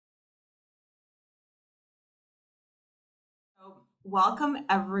Welcome,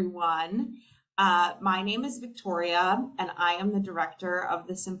 everyone. My name is Victoria, and I am the director of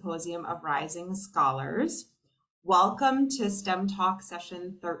the Symposium of Rising Scholars. Welcome to STEM Talk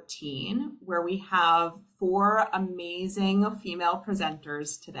session 13, where we have four amazing female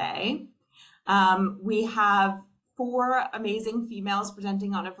presenters today. We have four amazing females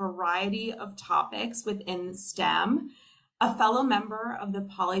presenting on a variety of topics within STEM. A fellow member of the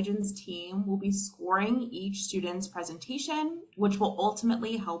Polygens team will be scoring each student's presentation, which will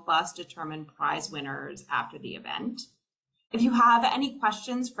ultimately help us determine prize winners after the event. If you have any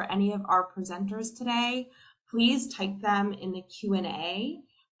questions for any of our presenters today, please type them in the Q&A,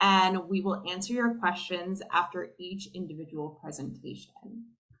 and we will answer your questions after each individual presentation.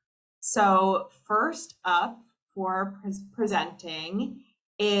 So first up for presenting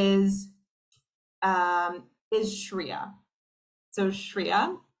is Shreya. So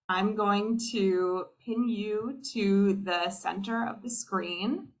Shreya, I'm going to pin you to the center of the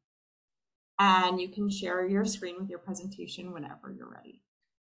screen, and you can share your screen with your presentation whenever you're ready.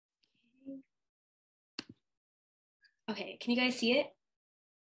 Okay, can you guys see it?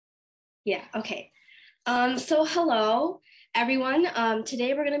 Yeah, okay. So hello, everyone.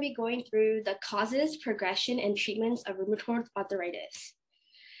 Today we're going to be going through the causes, progression, and treatments of rheumatoid arthritis.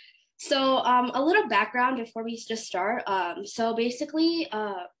 So a little background before we just start. So basically,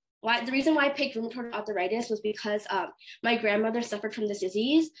 the reason why I picked rheumatoid arthritis was because my grandmother suffered from this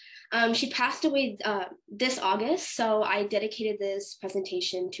disease. She passed away this August, so I dedicated this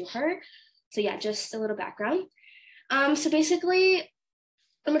presentation to her. So yeah, just a little background. So basically,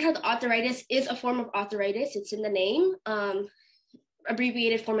 rheumatoid arthritis is a form of arthritis. It's in the name.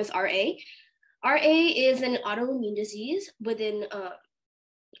 Abbreviated form is RA. RA is an autoimmune disease within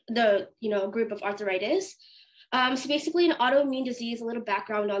the group of arthritis. So basically an autoimmune disease, a little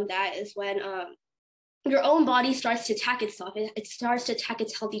background on that is when your own body starts to attack itself. It starts to attack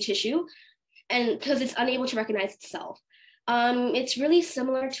its healthy tissue, and because it's unable to recognize itself. It's really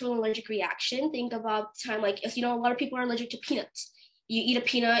similar to an allergic reaction. Think about time like, if a lot of people are allergic to peanuts. You eat a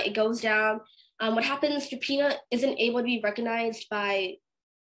peanut, it goes down. What happens, your peanut isn't able to be recognized by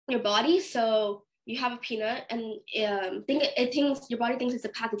your body, so you have a peanut and your body thinks it's a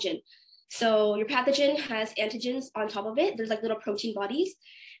pathogen. So your pathogen has antigens on top of it. There's like little protein bodies.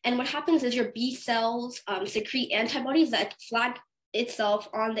 And what happens is your B cells secrete antibodies that flag itself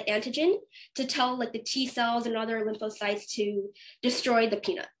on the antigen to tell like the T cells and other lymphocytes to destroy the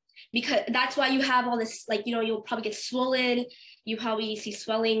peanut. Because that's why you have all this, you'll probably get swollen. You probably see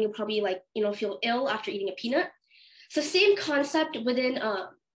swelling. You'll probably feel ill after eating a peanut. So same concept within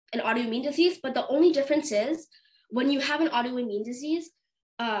an autoimmune disease, but the only difference is when you have an autoimmune disease,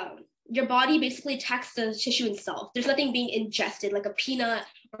 your body basically attacks the tissue itself. There's nothing being ingested like a peanut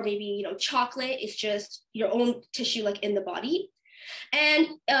or maybe chocolate. It's just your own tissue like in the body. And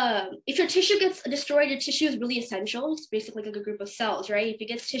if your tissue gets destroyed, your tissue is really essential. It's basically like a group of cells, right? If it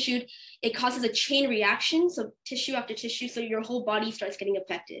gets tissued, it causes a chain reaction. So tissue after tissue, so your whole body starts getting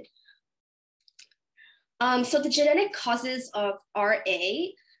affected. So the genetic causes of RA,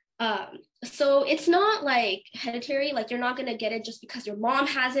 so it's not like hereditary, like you're not going to get it just because your mom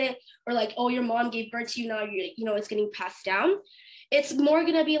has it, or like, oh, your mom gave birth to you, now it's getting passed down. It's more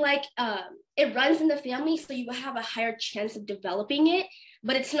going to be like, it runs in the family, so you have a higher chance of developing it,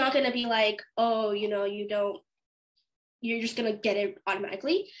 but it's not going to be like, oh, you're just going to get it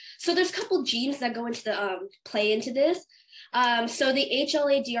automatically. So there's a couple genes that go into the, play into this. So the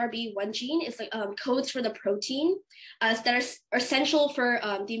HLA-DRB1 gene is like codes for the protein that are essential for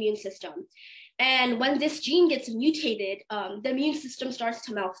the immune system. And when this gene gets mutated, the immune system starts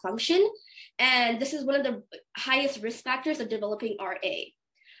to malfunction. And this is one of the highest risk factors of developing RA.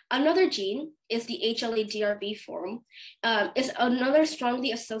 Another gene is the HLA-DRB form, is another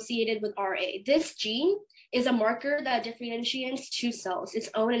strongly associated with RA. This gene is a marker that differentiates two cells, its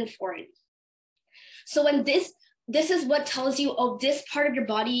own and foreign. So when this is what tells you, oh, this part of your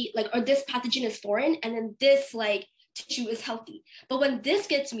body, or this pathogen is foreign, and then this tissue is healthy. But when this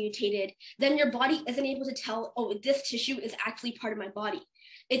gets mutated, then your body isn't able to tell, oh, this tissue is actually part of my body.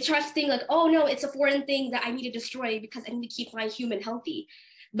 It tries to think like, oh no, it's a foreign thing that I need to destroy because I need to keep my human healthy.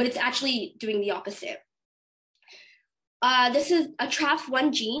 But it's actually doing the opposite. This is a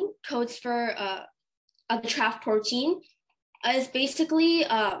TRAF1 gene, codes for the TRAF protein. Is basically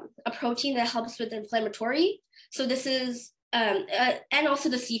a protein that helps with inflammatory. So this is, and also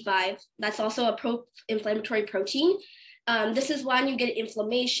the C5, that's also a pro-inflammatory protein. This is when you get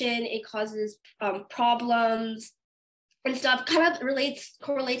inflammation, it causes problems and stuff, kind of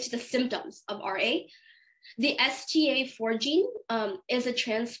correlates to the symptoms of RA. The STA4 gene is a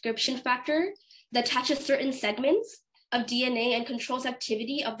transcription factor that attaches certain segments of DNA and controls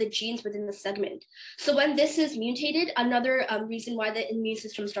activity of the genes within the segment. So when this is mutated, another reason why the immune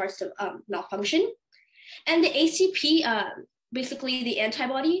system starts to malfunction. And the ACP, basically the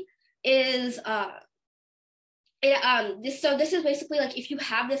antibody, is this is basically like if you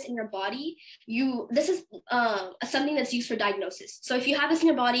have this in your body, this is something that's used for diagnosis. So if you have this in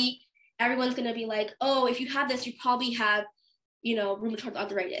your body, everyone's gonna be like, oh, if you have this, you probably have, rheumatoid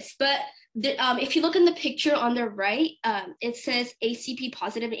arthritis. But if you look in the picture on the right, it says ACP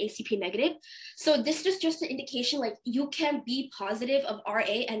positive and ACP negative. So this is just an indication, like you can be positive of RA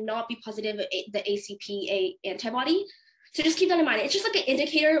and not be positive of the ACPA antibody. So just keep that in mind. It's just like an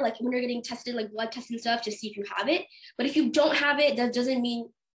indicator, like when you're getting tested, like blood tests and stuff, to see if you have it. But if you don't have it, that doesn't mean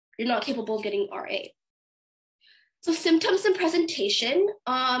you're not capable of getting RA. So symptoms and presentation,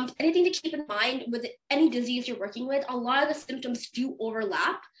 anything to keep in mind with any disease you're working with, a lot of the symptoms do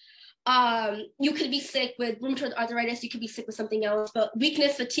overlap. You could be sick with rheumatoid arthritis, you could be sick with something else, but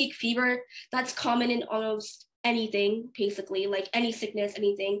weakness, fatigue, fever, that's common in almost anything, basically, like any sickness,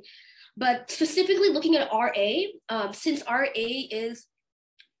 anything. But specifically looking at RA, since RA is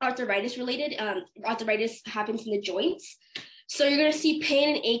arthritis related, arthritis happens in the joints. So you're gonna see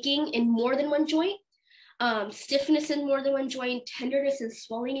pain and aching in more than one joint, stiffness in more than one joint, tenderness and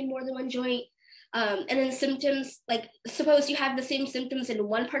swelling in more than one joint. And then symptoms, like suppose you have the same symptoms in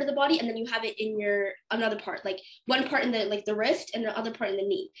one part of the body and then you have it in another part, like one part in the wrist and the other part in the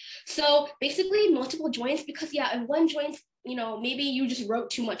knee. So basically multiple joints, because in one joint, maybe you just wrote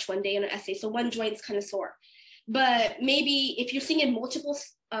too much one day in an essay, so one joint's kind of sore. But maybe if you're seeing in multiple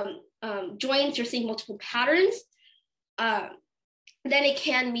joints, you're seeing multiple patterns, then it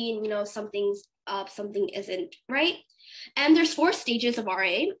can mean, something's up, something isn't right. And there's 4 stages of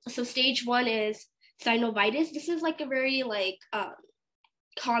RA. So stage 1 is synovitis. This is like a very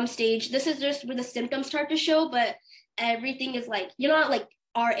calm stage. This is just where the symptoms start to show, but everything is like, you're not like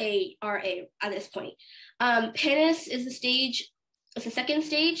RA at this point. Panis is it's the second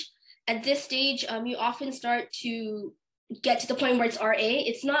stage. At this stage, you often start to get to the point where it's RA.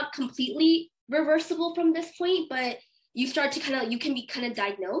 It's not completely reversible from this point, but you start to you can be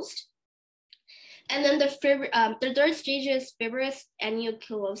diagnosed. And then the third stage is fibrous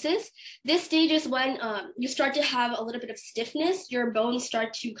anucleosis. This stage is when you start to have a little bit of stiffness. Your bones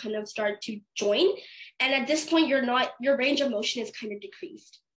start to join, and at this point, your range of motion is kind of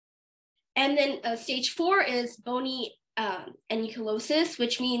decreased. And then stage 4 is bony anucleosis,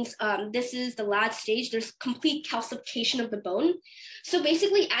 which means this is the last stage. There's complete calcification of the bone. So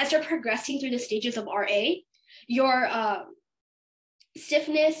basically, as you're progressing through the stages of RA, your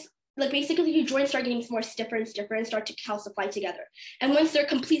stiffness, like basically your joints start getting more stiffer and stiffer and start to calcify together. And once they're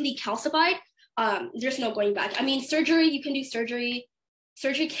completely calcified, there's no going back. I mean, surgery, you can do surgery.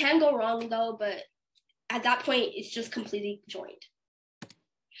 Surgery can go wrong though, but at that point, it's just completely joined.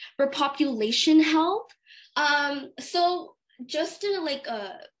 For population health, so just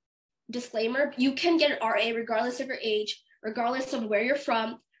to disclaimer, you can get RA regardless of your age, regardless of where you're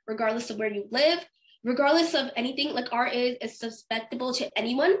from, regardless of where you live, regardless of anything. Like RA is susceptible to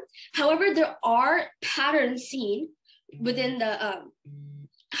anyone. However, there are patterns seen within the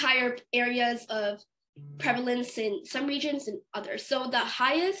higher areas of prevalence in some regions and others. So the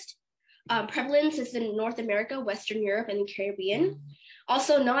highest prevalence is in North America, Western Europe, and the Caribbean.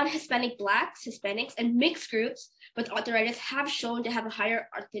 Also, non-Hispanic Blacks, Hispanics, and mixed groups with arthritis have shown to have a higher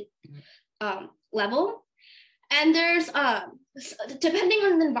level. And there's, depending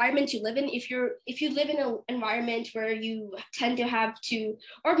on the environment you live in, if you live in an environment where you tend to have to,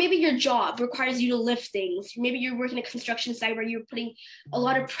 or maybe your job requires you to lift things, maybe you're working a construction site where you're putting a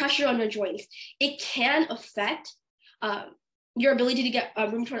lot of pressure on your joints, it can affect your ability to get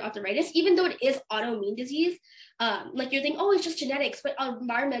rheumatoid arthritis, even though it is autoimmune disease. Like you're thinking, oh, it's just genetics, but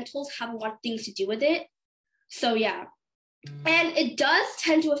environmentals have a lot of things to do with it. So yeah, and it does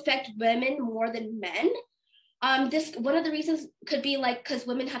tend to affect women more than men. This one of the reasons could be because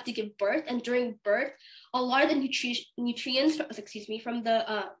women have to give birth, and during birth, a lot of the nutrients from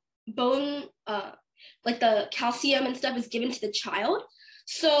the bone, like the calcium and stuff, is given to the child.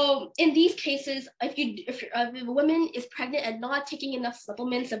 So in these cases, if a woman is pregnant and not taking enough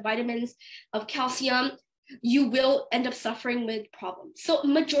supplements of vitamins, of calcium, you will end up suffering with problems. So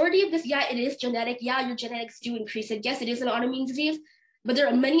majority of this, it is genetic. Your genetics do increase it. Yes, it is an autoimmune disease, but there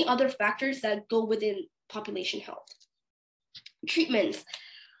are many other factors that go within population health. Treatments.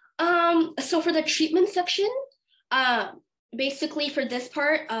 So for the treatment section, basically for this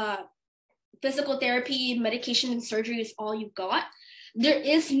part, physical therapy, medication, and surgery is all you've got. There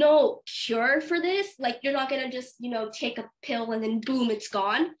is no cure for this. Like you're not gonna just, take a pill and then boom, it's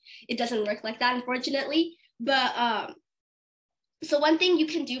gone. It doesn't work like that, unfortunately. But So one thing you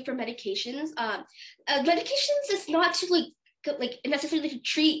can do for medications, medications is not to like necessarily to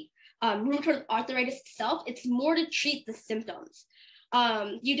treat rheumatoid arthritis itself. It's more to treat the symptoms.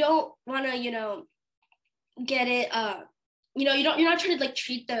 You don't want to, get it. You're not trying to like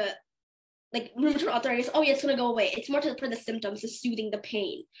treat the like rheumatoid arthritis. Oh yeah, it's gonna go away. It's more for the symptoms, to soothing the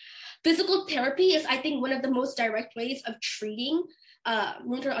pain. Physical therapy is, I think, one of the most direct ways of treating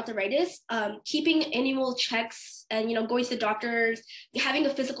rheumatoid arthritis. Keeping annual checks and going to the doctors, having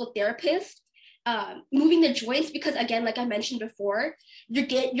a physical therapist, moving the joints, because again, like I mentioned before,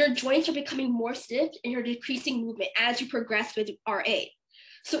 your joints are becoming more stiff and you're decreasing movement as you progress with RA.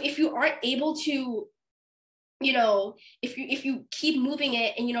 So if you aren't able to, if you keep moving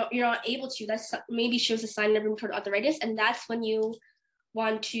it and you're not able to, that's maybe shows a sign of rheumatoid arthritis, and that's when you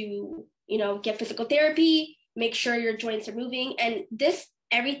want to get physical therapy, make sure your joints are moving, and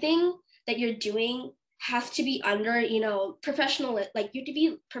everything that you're doing has to be under professional. Like, you have to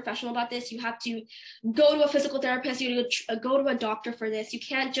be professional about this. You have to go to a physical therapist, you have to go to a doctor for this. You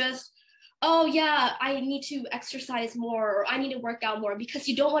can't just, oh yeah, I need to exercise more or I need to work out more, because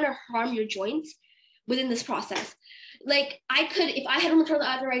you don't want to harm your joints within this process. Like, if I had rheumatoid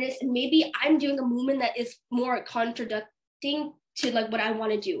arthritis and maybe I'm doing a movement that is more contradicting to like what I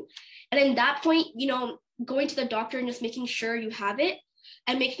want to do, and in that point, going to the doctor and just making sure you have it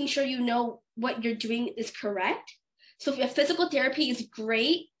and making sure what you're doing is correct. So if physical therapy is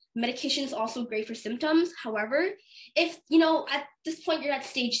great, medication is also great for symptoms. However, if at this point you're at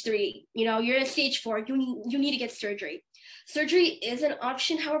stage 3, you're at stage 4, you need to get surgery. Surgery is an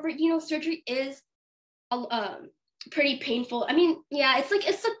option. However, surgery is pretty painful. I mean, yeah,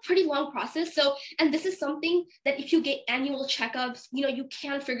 it's a pretty long process. So, and this is something that if you get annual checkups, you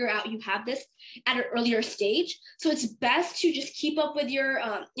can figure out you have this at an earlier stage. So it's best to just keep up with your,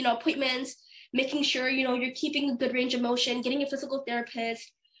 appointments, making sure, you're keeping a good range of motion, getting a physical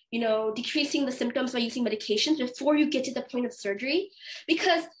therapist, decreasing the symptoms by using medications before you get to the point of surgery.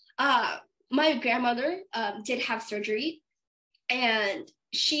 Because my grandmother did have surgery, and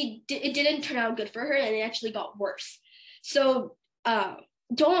it didn't turn out good for her, and it actually got worse. So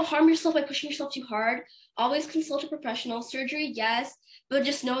don't harm yourself by pushing yourself too hard. Always consult a professional. Surgery, yes, but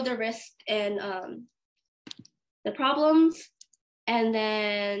just know the risk and the problems. And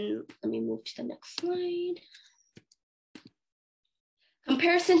then let me move to the next slide.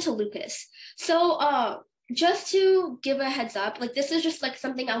 Comparison to lupus. So just to give a heads up, like, this is just like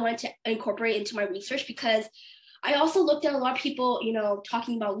something I wanted to incorporate into my research, because I also looked at a lot of people,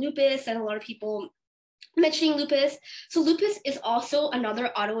 talking about lupus, and a lot of people mentioning lupus. So lupus is also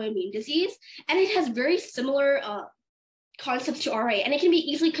another autoimmune disease, and it has very similar concepts to RA, and it can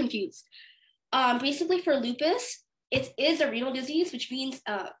be easily confused. Basically, for lupus, it is a renal disease, which means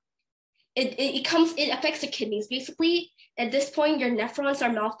it affects the kidneys. Basically, at this point, your nephrons are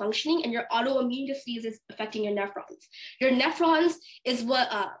malfunctioning, and your autoimmune disease is affecting your nephrons. Your nephrons is what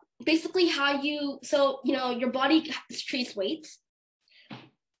basically how your body treats weights,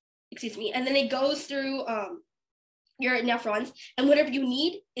 and then it goes through your nephrons, and whatever you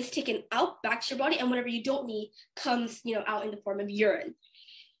need is taken out back to your body, and whatever you don't need comes out in the form of urine.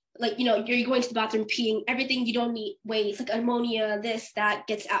 Like, you're going to the bathroom, peeing, everything you don't need, waste, like ammonia, this, that,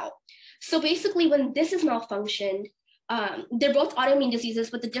 gets out. So basically, when this is malfunctioned, they're both autoimmune diseases,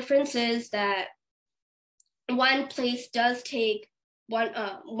 but the difference is that one place does take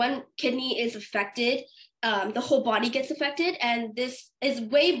one kidney is affected, the whole body gets affected, and this is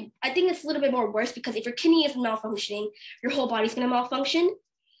I think it's a little bit more worse, because if your kidney is malfunctioning, your whole body's going to malfunction.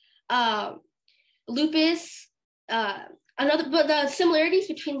 Lupus, but the similarities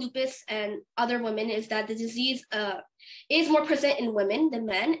between lupus and other women is that the disease is more present in women than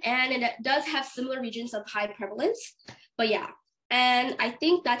men, and it does have similar regions of high prevalence. But yeah, and I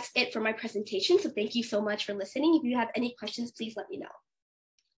think that's it for my presentation. So thank you so much for listening. If you have any questions, please let me know.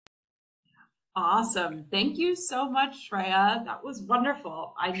 Awesome. Thank you so much, Shreya. That was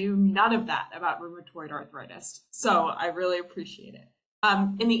wonderful. I knew none of that about rheumatoid arthritis, so I really appreciate it.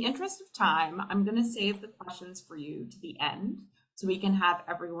 In the interest of time, I'm going to save the questions for you to the end, so we can have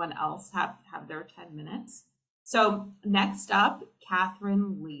everyone else have their 10 minutes. So next up,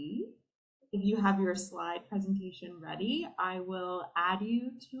 Catherine Lee. If you have your slide presentation ready, I will add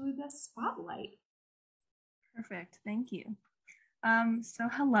you to the spotlight. Perfect. Thank you. So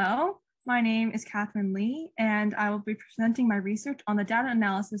hello, my name is Catherine Lee, and I will be presenting my research on the data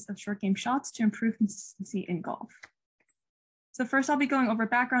analysis of short game shots to improve consistency in golf. So first, I'll be going over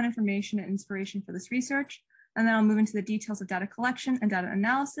background information and inspiration for this research, and then I'll move into the details of data collection and data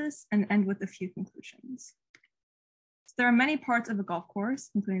analysis, and end with a few conclusions. So there are many parts of a golf course,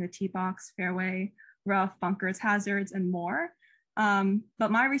 including the tee box, fairway, rough, bunkers, hazards, and more.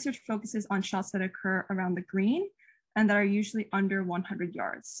 But my research focuses on shots that occur around the green and that are usually under 100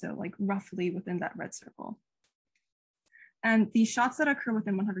 yards, so like roughly within that red circle. And these shots that occur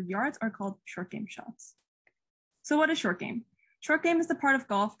within 100 yards are called short game shots. So what is short game? Short game is the part of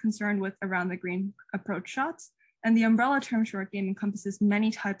golf concerned with around the green approach shots, and the umbrella term short game encompasses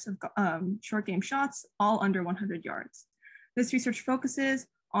many types of short game shots, all under 100 yards. This research focuses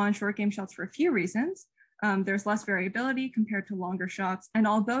on short game shots for a few reasons. There's less variability compared to longer shots, and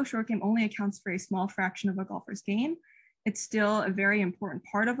although short game only accounts for a small fraction of a golfer's game, it's still a very important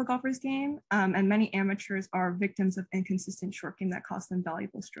part of a golfer's game, and many amateurs are victims of inconsistent short game that costs them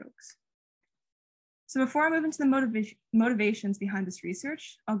valuable strokes. So before I move into the motivations behind this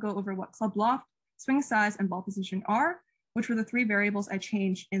research, I'll go over what club loft, swing size, and ball position are, which were the three variables I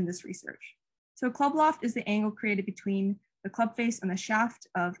changed in this research. So club loft is the angle created between the club face and the shaft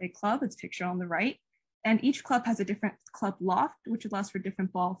of a club. It's pictured on the right. And each club has a different club loft, which allows for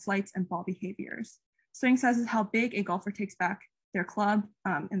different ball flights and ball behaviors. Swing size is how big a golfer takes back their club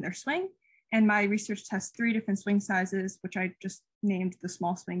in their swing. And my research tests three different swing sizes, which I just named the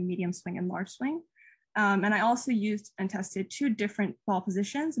small swing, medium swing, and large swing. And I also used and tested two different ball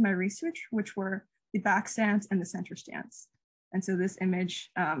positions in my research, which were the back stance and the center stance. And so this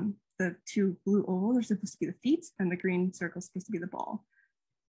image, the two blue ovals are supposed to be the feet, and the green circle is supposed to be the ball.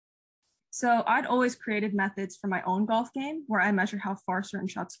 So I'd always created methods for my own golf game where I measure how far certain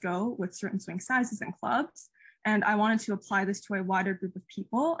shots go with certain swing sizes and clubs. And I wanted to apply this to a wider group of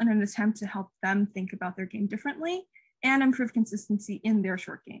people in an attempt to help them think about their game differently and improve consistency in their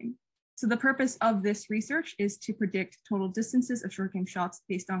short game. So the purpose of this research is to predict total distances of short game shots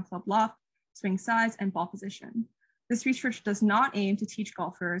based on club loft, swing size, and ball position. This research does not aim to teach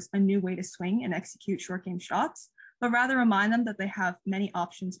golfers a new way to swing and execute short game shots, but rather remind them that they have many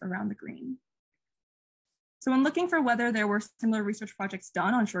options around the green. So when looking for whether there were similar research projects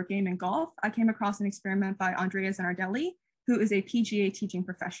done on short game in golf, I came across an experiment by Andrea Zanardelli, who is a PGA teaching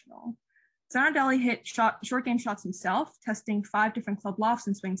professional. Zanardelli hit short game shots himself, testing 5 different club lofts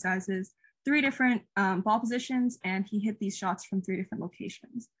and swing sizes, 3 different ball positions, and he hit these shots from 3 different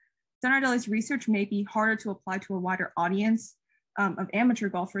locations. Zanardelli's research may be harder to apply to a wider audience of amateur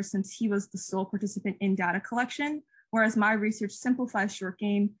golfers since he was the sole participant in data collection, whereas my research simplifies short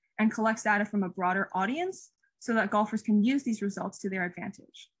game and collects data from a broader audience so that golfers can use these results to their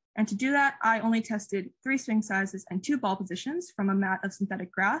advantage. And to do that, I only tested 3 swing sizes and 2 ball positions from a mat of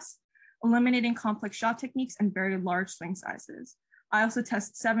synthetic grass, eliminating complex shot techniques and very large swing sizes. I also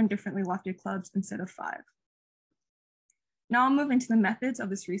test 7 differently lofted clubs instead of 5. Now I'll move into the methods of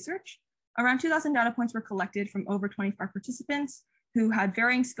this research. Around 2,000 data points were collected from over 25 participants who had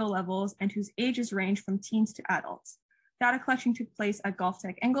varying skill levels and whose ages range from teens to adults. Data collection took place at Golf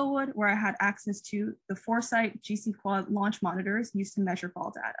Tech Englewood, where I had access to the Foresight GC Quad launch monitors used to measure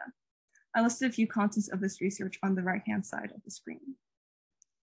ball data. I listed a few contents of this research on the right-hand side of the screen.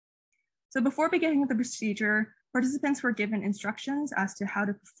 So before beginning the procedure, participants were given instructions as to how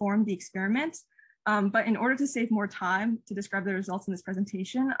to perform the experiment, but in order to save more time to describe the results in this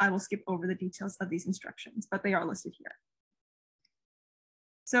presentation, I will skip over the details of these instructions, but they are listed here.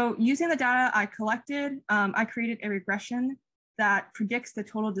 So using the data I collected, I created a regression that predicts the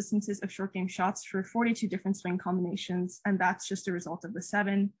total distances of short game shots for 42 different swing combinations, and that's just a result of the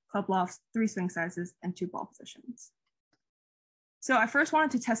 7 club lofts, 3 swing sizes, and 2 ball positions. So I first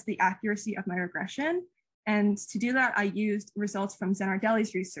wanted to test the accuracy of my regression, and to do that, I used results from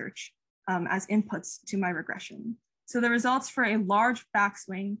Zanardelli's research as inputs to my regression. So the results for a large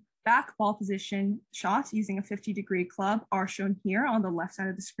backswing, back ball position shot using a 50-degree club are shown here on the left side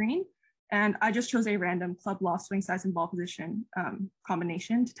of the screen. And I just chose a random club loft, swing size, and ball position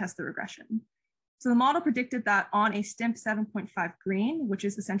combination to test the regression. So the model predicted that on a stimp 7.5 green, which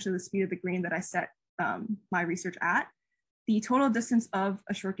is essentially the speed of the green that I set my research at, the total distance of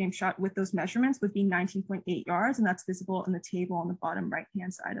a short game shot with those measurements would be 19.8 yards, and that's visible in the table on the bottom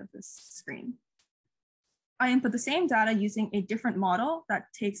right-hand side of this screen. I input the same data using a different model that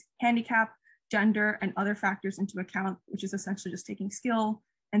takes handicap, gender, and other factors into account, which is essentially just taking skill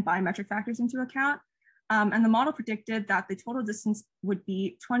and biometric factors into account. And the model predicted that the total distance would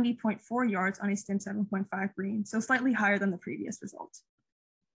be 20.4 yards on a stimp 7.5 green, so slightly higher than the previous result.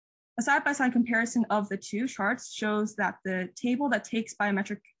 A side-by-side comparison of the 2 charts shows that the table that takes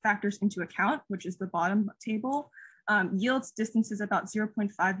biometric factors into account, which is the bottom table, yields distances about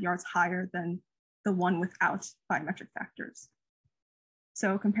 0.5 yards higher than the one without biometric factors.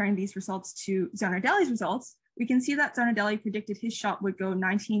 So comparing these results to Zanardelli's results, we can see that Zanardelli predicted his shot would go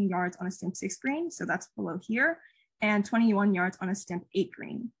 19 yards on a stimp 6 green, so that's below here, and 21 yards on a stimp 8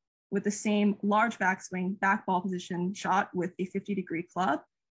 green. with the same large backswing back ball position shot with a 50-degree club.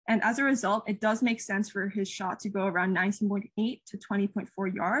 And as a result, it does make sense for his shot to go around 19.8 to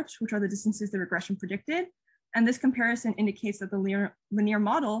 20.4 yards, which are the distances the regression predicted. And this comparison indicates that the linear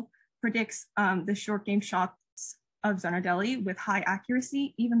model predicts the short game shots of Zanardelli with high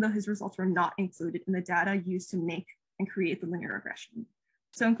accuracy, even though his results were not included in the data used to make and create the linear regression.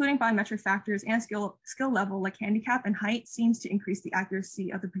 So including biometric factors and skill level like handicap and height seems to increase the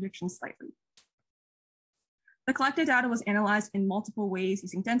accuracy of the prediction slightly. The collected data was analyzed in multiple ways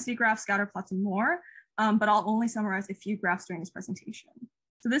using density graphs, scatter plots, and more, but I'll only summarize a few graphs during this presentation.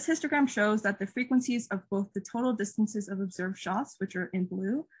 So this histogram shows that the frequencies of both the total distances of observed shots, which are in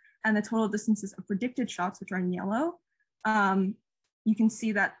blue, and the total distances of predicted shots, which are in yellow. You can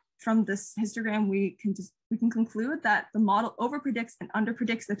see that from this histogram, we can conclude that the model overpredicts and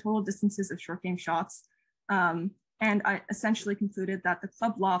underpredicts the total distances of short game shots. And I essentially concluded that the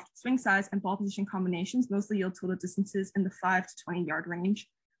club loft, swing size, and ball position combinations mostly yield total distances in the 5 to 20 yard range,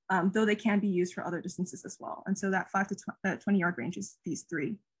 though they can be used for other distances as well. And so that 5 to 20 yard range is these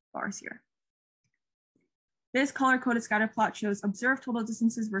 3 bars here. This color-coded scatter plot shows observed total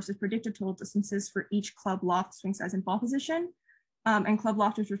distances versus predicted total distances for each club loft, swing size, and ball position. And club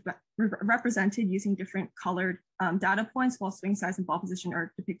loft is represented using different colored data points, while swing size and ball position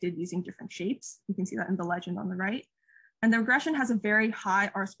are depicted using different shapes. You can see that in the legend on the right. And the regression has a very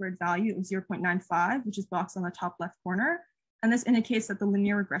high R-squared value of 0.95, which is boxed on the top left corner. And this indicates that the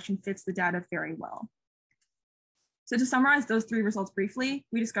linear regression fits the data very well. So to summarize those 3 results briefly,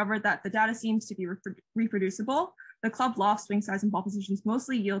 we discovered that the data seems to be reproducible. The club loft, swing size, and ball positions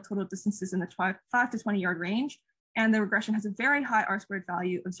mostly yield total distances in the 5 to 20 yard range. And the regression has a very high R-squared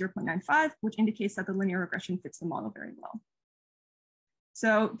value of 0.95, which indicates that the linear regression fits the model very well.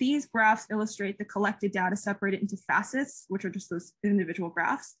 So these graphs illustrate the collected data separated into facets, which are just those individual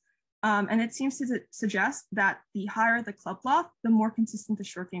graphs. And it seems to suggest that the higher the club loft, the more consistent the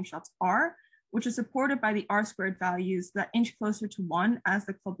short game shots are, which is supported by the R-squared values that inch closer to 1 as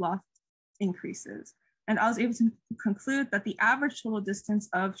the club loft increases. And I was able to conclude that the average total distance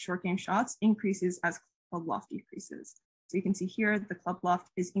of short game shots increases as club loft decreases. So you can see here, the club loft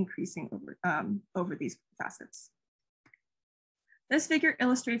is increasing over these facets. This figure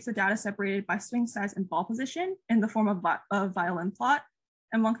illustrates the data separated by swing size and ball position in the form of a violin plot.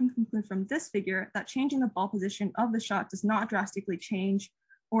 And one can conclude from this figure that changing the ball position of the shot does not drastically change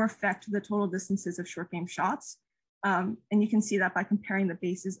or affect the total distances of short game shots. And you can see that by comparing the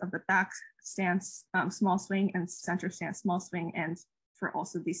bases of the back stance small swing and center stance small swing, and for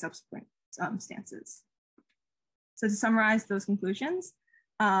also the subsequent stances. So to summarize those conclusions,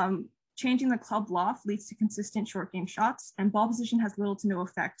 changing the club loft leads to consistent short game shots, and ball position has little to no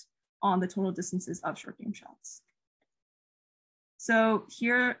effect on the total distances of short game shots. So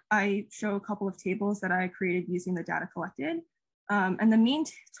here I show a couple of tables that I created using the data collected. And the mean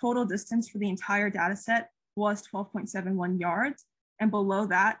total distance for the entire data set was 12.71 yards. And below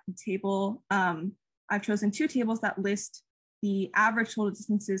that table, I've chosen 2 tables that list the average total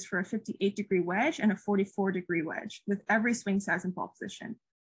distances for a 58-degree wedge and a 44-degree wedge with every swing size and ball position.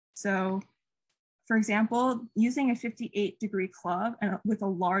 So for example, using a 58-degree club and with a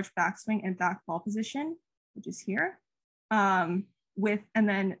large backswing and back ball position, which is here, and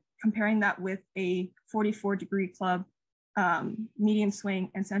then comparing that with a 44-degree club, medium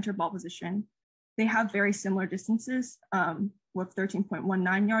swing and center ball position, they have very similar distances with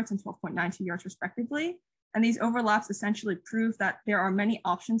 13.19 yards and 12.92 yards respectively. And these overlaps essentially prove that there are many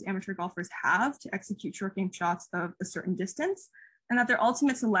options amateur golfers have to execute short game shots of a certain distance, and that their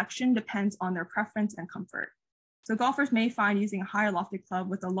ultimate selection depends on their preference and comfort. So golfers may find using a higher lofted club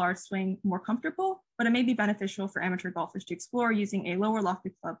with a large swing more comfortable, but it may be beneficial for amateur golfers to explore using a lower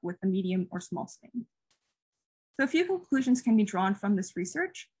lofted club with a medium or small swing. So a few conclusions can be drawn from this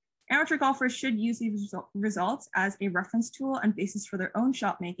research. Amateur golfers should use these results as a reference tool and basis for their own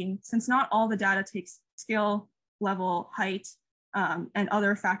shot making, since not all the data takes skill, level, height, and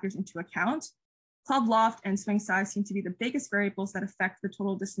other factors into account. Club loft and swing size seem to be the biggest variables that affect the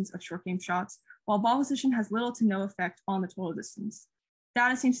total distance of short game shots, while ball position has little to no effect on the total distance.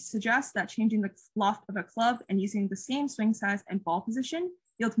 Data seems to suggest that changing the loft of a club and using the same swing size and ball position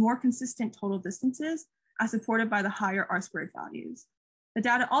yields more consistent total distances, as supported by the higher R-squared values. The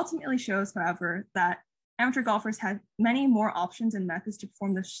data ultimately shows, however, that amateur golfers have many more options and methods to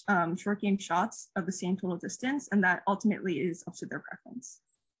perform the short game shots of the same total distance, and that ultimately is up to their preference.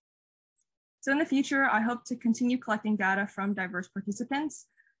 So in the future, I hope to continue collecting data from diverse participants,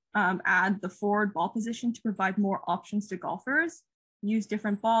 add the forward ball position to provide more options to golfers, use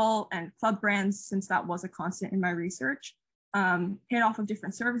different ball and club brands since that was a constant in my research, hit off of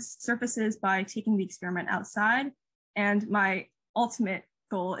different surfaces by taking the experiment outside. And my ultimate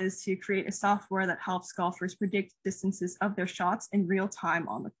goal is to create a software that helps golfers predict distances of their shots in real time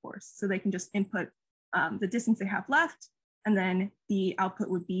on the course. So they can just input the distance they have left, and then the output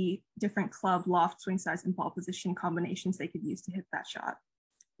would be different club, loft, swing size, and ball position combinations they could use to hit that shot.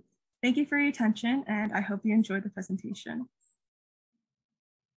 Thank you for your attention, and I hope you enjoyed the presentation.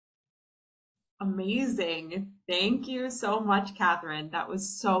 Amazing. Thank you so much, Catherine. That was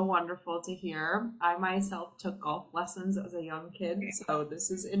so wonderful to hear. I myself took golf lessons as a young kid, so this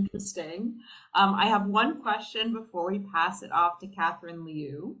is interesting. I have one question before we pass it off to Catherine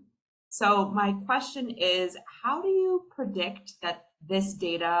Liu. So my question is, how do you predict that this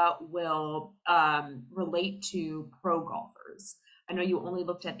data will relate to pro golfers? I know you only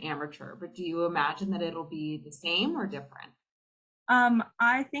looked at amateur, but do you imagine that it'll be the same or different?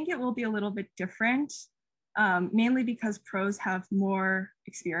 I think it will be a little bit different, mainly because pros have more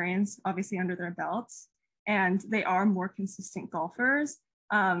experience, obviously, under their belts, and they are more consistent golfers.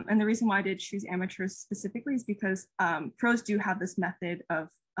 And the reason why I did choose amateurs specifically is because pros do have this method of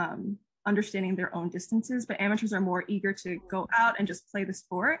understanding their own distances, but amateurs are more eager to go out and just play the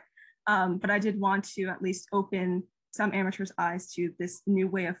sport. But I did want to at least open some amateurs' eyes to this new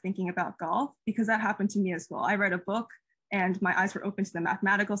way of thinking about golf, because that happened to me as well. I read a book and my eyes were open to the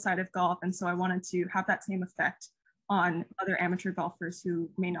mathematical side of golf. And so I wanted to have that same effect on other amateur golfers who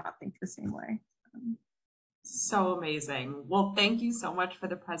may not think the same way. So amazing. Well, thank you so much for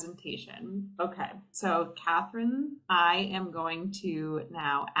the presentation. Okay, so Catherine, I am going to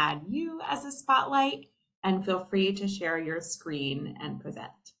now add you as a spotlight, and feel free to share your screen and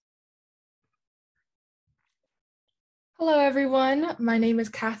present. Hello, everyone. My name is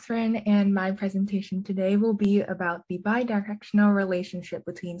Catherine, and my presentation today will be about the bidirectional relationship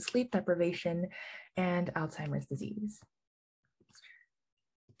between sleep deprivation and Alzheimer's disease.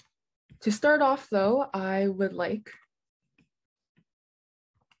 To start off, though, I would like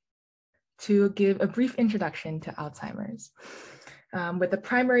to give a brief introduction to Alzheimer's, with a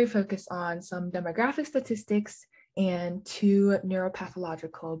primary focus on some demographic statistics and 2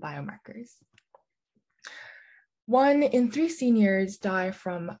 neuropathological biomarkers. 1 in 3 seniors die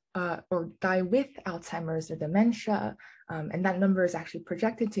from or die with Alzheimer's or dementia, and that number is actually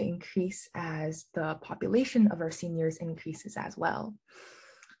projected to increase as the population of our seniors increases as well.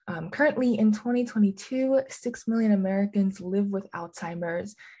 Currently in 2022, 6 million Americans live with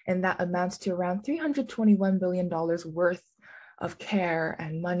Alzheimer's, and that amounts to around $321 billion worth of care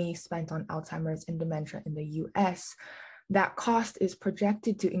and money spent on Alzheimer's and dementia in the US. That cost is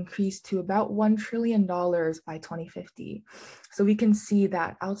projected to increase to about $1 trillion by 2050. So we can see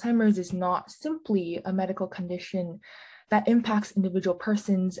that Alzheimer's is not simply a medical condition that impacts individual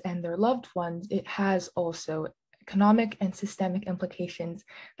persons and their loved ones. It has also economic and systemic implications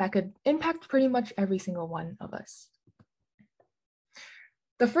that could impact pretty much every single one of us.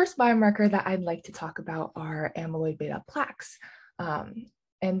 The first biomarker that I'd like to talk about are amyloid beta plaques.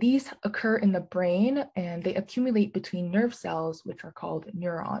 And these occur in the brain, and they accumulate between nerve cells, which are called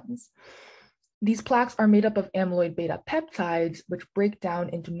neurons. These plaques are made up of amyloid beta peptides, which break down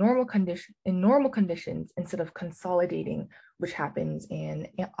into normal conditions instead of consolidating, which happens in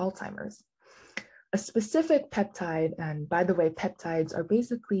Alzheimer's. A specific peptide, and by the way, peptides are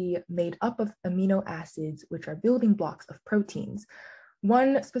basically made up of amino acids, which are building blocks of proteins.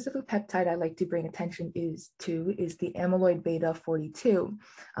 One specific peptide I like to bring attention is the amyloid beta 42.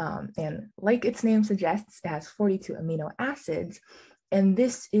 And like its name suggests, it has 42 amino acids. And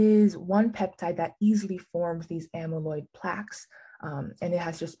this is one peptide that easily forms these amyloid plaques. And it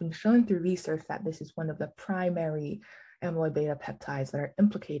has just been shown through research that this is one of the primary amyloid beta peptides that are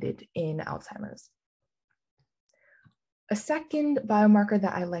implicated in Alzheimer's. A second biomarker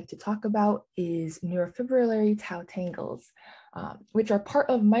that I like to talk about is neurofibrillary tau tangles, which are part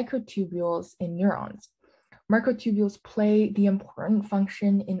of microtubules in neurons. Microtubules play the important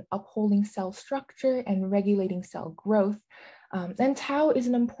function in upholding cell structure and regulating cell growth, and tau is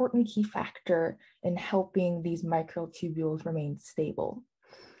an important key factor in helping these microtubules remain stable.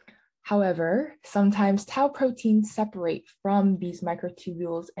 However, sometimes tau proteins separate from these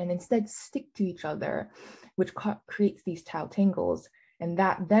microtubules and instead stick to each other, which creates these tau tangles. And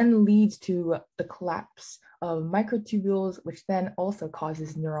that then leads to the collapse of microtubules, which then also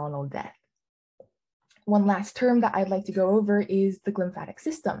causes neuronal death. One last term that I'd like to go over is the glymphatic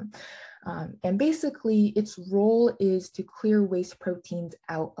system. And basically, its role is to clear waste proteins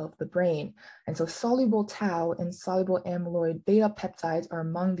out of the brain. And so soluble tau and soluble amyloid beta peptides are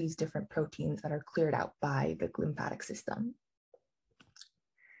among these different proteins that are cleared out by the glymphatic system.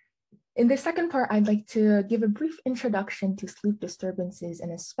 In the second part, I'd like to give a brief introduction to sleep disturbances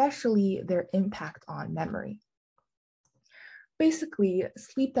and especially their impact on memory. Basically,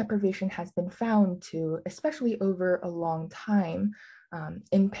 sleep deprivation has been found to, especially over a long time,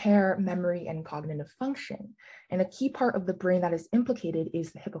 impair memory and cognitive function. And a key part of the brain that is implicated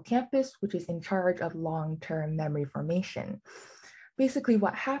is the hippocampus, which is in charge of long-term memory formation. Basically,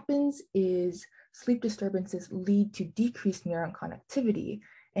 what happens is sleep disturbances lead to decreased neuron connectivity,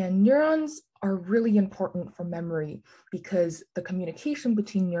 and neurons are really important for memory because the communication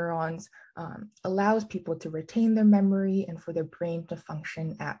between neurons allows people to retain their memory and for their brain to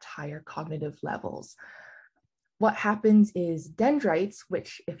function at higher cognitive levels. What happens is dendrites,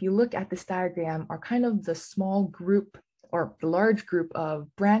 which if you look at this diagram are kind of the small group or the large group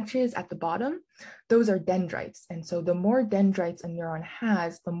of branches at the bottom, those are dendrites. And so the more dendrites a neuron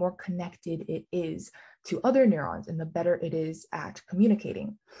has, the more connected it is to other neurons and the better it is at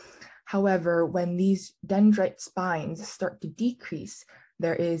communicating. However, when these dendrite spines start to decrease,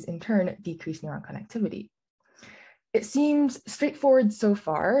 there is in turn decreased neuron connectivity. It seems straightforward so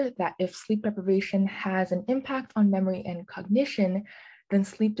far that if sleep deprivation has an impact on memory and cognition, then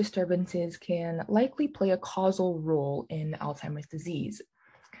sleep disturbances can likely play a causal role in Alzheimer's disease.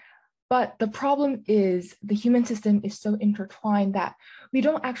 But the problem is the human system is so intertwined that we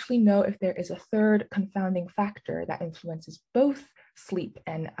don't actually know if there is a third confounding factor that influences both sleep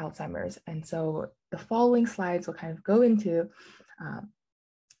and Alzheimer's. And so the following slides will kind of go into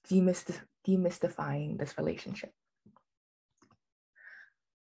demystifying this relationship.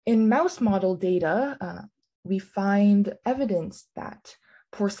 In mouse model data, we find evidence that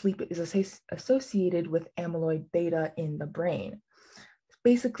poor sleep is associated with amyloid beta in the brain.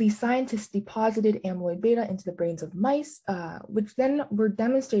 Basically, scientists deposited amyloid beta into the brains of mice, which then were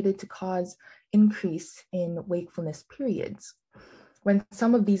demonstrated to cause increase in wakefulness periods. When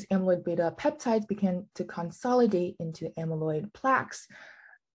some of these amyloid beta peptides began to consolidate into amyloid plaques,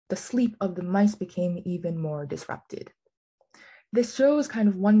 the sleep of the mice became even more disrupted. This shows kind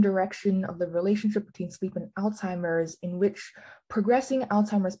of one direction of the relationship between sleep and Alzheimer's, in which progressing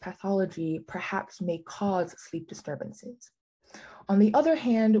Alzheimer's pathology perhaps may cause sleep disturbances. On the other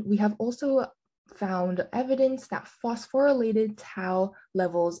hand, we have also found evidence that phosphorylated tau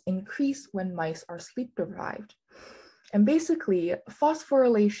levels increase when mice are sleep deprived. And basically,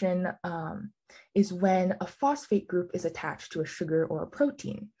 phosphorylation is when a phosphate group is attached to a sugar or a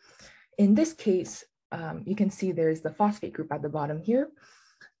protein. In this case, you can see there's the phosphate group at the bottom here.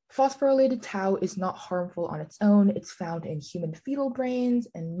 Phosphorylated tau is not harmful on its own. It's found in human fetal brains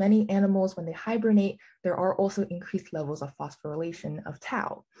and many animals. When they hibernate, there are also increased levels of phosphorylation of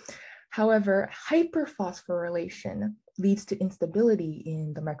tau. However, hyperphosphorylation leads to instability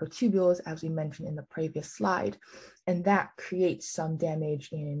in the microtubules, as we mentioned in the previous slide, and that creates some damage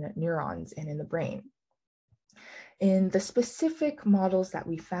in neurons and in the brain. In the specific models that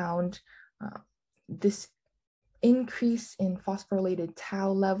we found, this increase in phosphorylated tau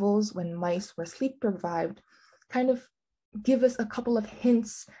levels when mice were sleep deprived kind of give us a couple of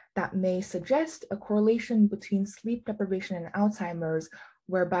hints that may suggest a correlation between sleep deprivation and Alzheimer's,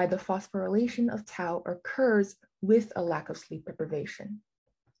 whereby the phosphorylation of tau occurs with a lack of sleep deprivation.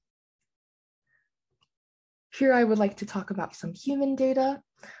 Here I would like to talk about some human data.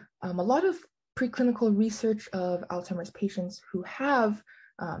 A lot of preclinical research of Alzheimer's patients who have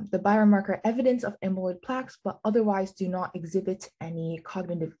the biomarker evidence of amyloid plaques, but otherwise do not exhibit any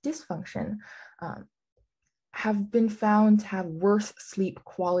cognitive dysfunction, have been found to have worse sleep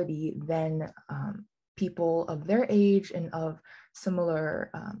quality than people of their age and of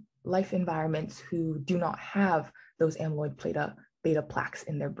similar life environments who do not have those amyloid beta plaques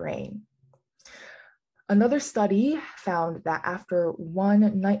in their brain. Another study found that after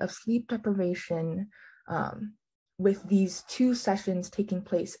one night of sleep deprivation, with these two sessions taking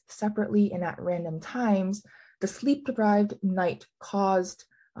place separately and at random times, the sleep-deprived night caused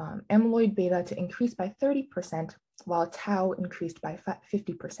amyloid beta to increase by 30%, while tau increased by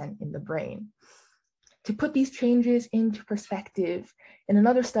 50% in the brain. To put these changes into perspective, in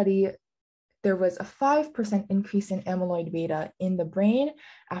another study, there was a 5% increase in amyloid beta in the brain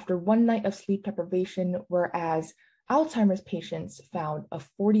after one night of sleep deprivation, whereas Alzheimer's patients found a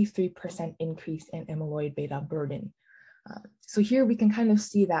 43% increase in amyloid beta burden. So here we can kind of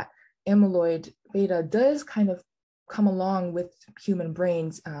see that amyloid beta does kind of come along with human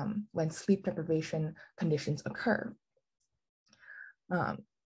brains when sleep deprivation conditions occur.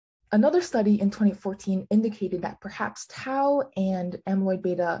 Another study in 2014 indicated that perhaps tau and amyloid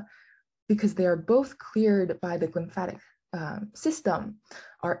beta, because they are both cleared by the glymphatic system,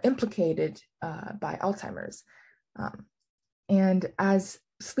 are implicated by Alzheimer's. And as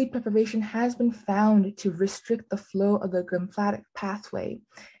sleep deprivation has been found to restrict the flow of the glymphatic pathway.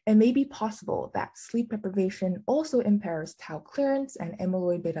 It may be possible that sleep deprivation also impairs tau clearance and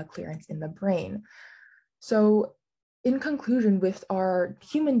amyloid beta clearance in the brain. So in conclusion, with our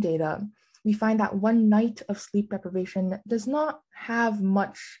human data, we find that one night of sleep deprivation does not have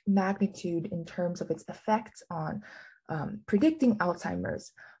much magnitude in terms of its effects on predicting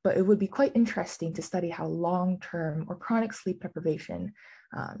Alzheimer's, but it would be quite interesting to study how long-term or chronic sleep deprivation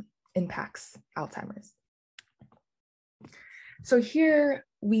impacts Alzheimer's. So here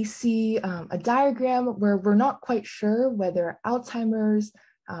we see a diagram where we're not quite sure whether Alzheimer's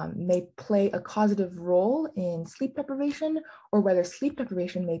may play a causative role in sleep deprivation or whether sleep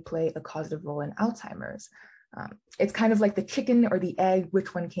deprivation may play a causative role in Alzheimer's. It's kind of like the chicken or the egg,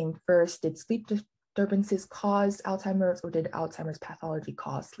 which one came first? Did sleep disturbances cause Alzheimer's, or did Alzheimer's pathology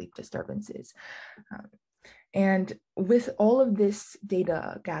cause sleep disturbances? And with all of this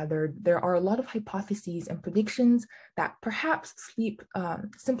data gathered, there are a lot of hypotheses and predictions that perhaps sleep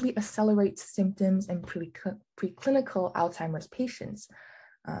simply accelerates symptoms in preclinical Alzheimer's patients.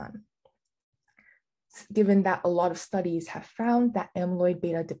 Given that a lot of studies have found that amyloid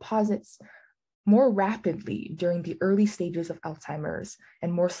beta deposits more rapidly during the early stages of Alzheimer's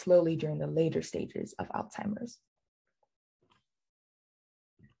and more slowly during the later stages of Alzheimer's.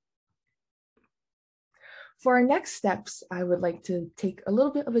 For our next steps, I would like to take a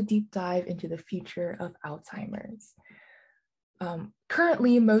little bit of a deep dive into the future of Alzheimer's.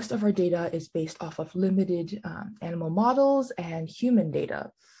 Currently, most of our data is based off of limited animal models and human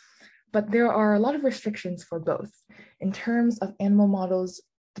data, but there are a lot of restrictions for both. In terms of animal models,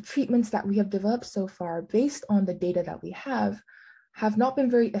 the treatments that we have developed so far based on the data that we have not been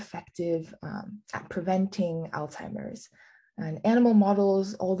very effective at preventing Alzheimer's. And animal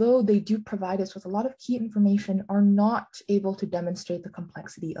models, although they do provide us with a lot of key information, are not able to demonstrate the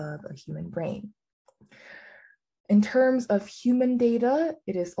complexity of a human brain. In terms of human data,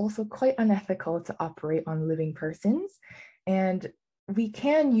 it is also quite unethical to operate on living persons. And we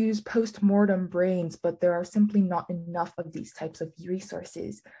can use post-mortem brains, but there are simply not enough of these types of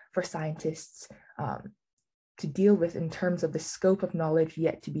resources for scientists to deal with in terms of the scope of knowledge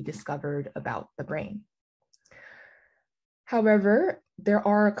yet to be discovered about the brain. However, there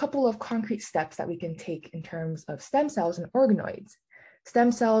are a couple of concrete steps that we can take in terms of stem cells and organoids.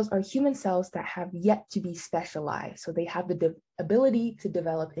 Stem cells are human cells that have yet to be specialized, so they have the ability to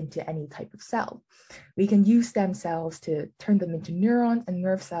develop into any type of cell. We can use stem cells to turn them into neurons and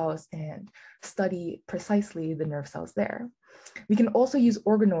nerve cells and study precisely the nerve cells there. We can also use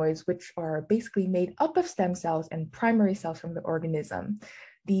organoids, which are basically made up of stem cells and primary cells from the organism.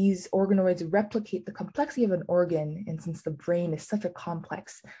 These organoids replicate the complexity of an organ, and since the brain is such a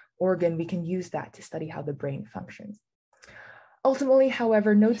complex organ, we can use that to study how the brain functions. Ultimately,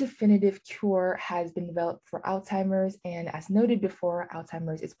 however, no definitive cure has been developed for Alzheimer's, and as noted before,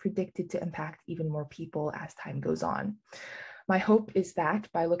 Alzheimer's is predicted to impact even more people as time goes on. My hope is that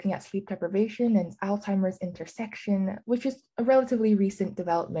by looking at sleep deprivation and Alzheimer's intersection, which is a relatively recent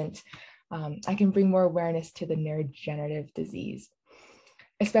development, I can bring more awareness to the neurodegenerative disease,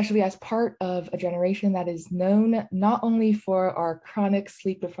 especially as part of a generation that is known not only for our chronic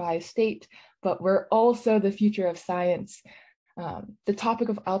sleep-deprived state, but we're also the future of science. The topic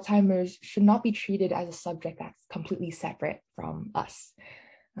of Alzheimer's should not be treated as a subject that's completely separate from us.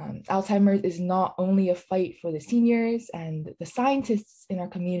 Alzheimer's is not only a fight for the seniors and the scientists in our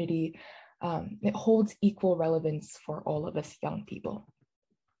community, it holds equal relevance for all of us young people.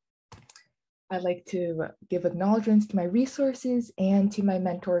 I'd like to give acknowledgements to my resources and to my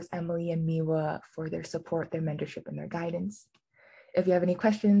mentors, Emily and Miwa, for their support, their mentorship, and their guidance. If you have any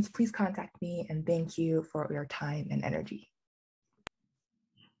questions, please contact me, and thank you for your time and energy.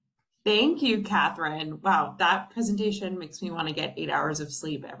 Thank you, Catherine. Wow, that presentation makes me want to get 8 hours of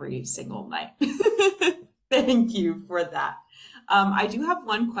sleep every single night. Thank you for that. I do have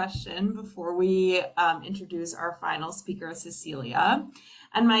one question before we introduce our final speaker, Cecilia.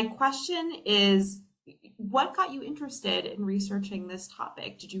 And my question is, what got you interested in researching this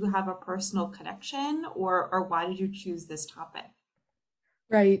topic? Did you have a personal connection, or why did you choose this topic?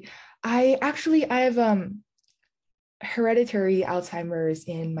 Right. I have hereditary Alzheimer's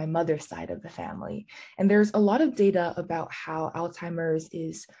in my mother's side of the family. And there's a lot of data about how Alzheimer's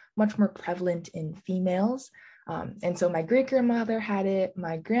is much more prevalent in females. And so my great-grandmother had it,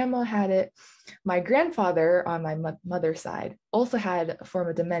 my grandma had it, my grandfather on my mother's side also had a form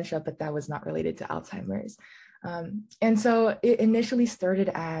of dementia, but that was not related to Alzheimer's. And so it initially started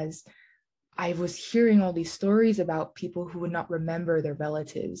as I was hearing all these stories about people who would not remember their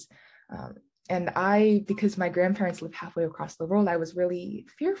relatives. And because my grandparents live halfway across the world, I was really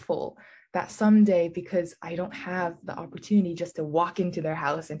fearful that someday, because I don't have the opportunity just to walk into their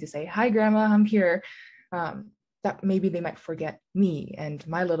house and to say, "Hi, Grandma, I'm here," that maybe they might forget me and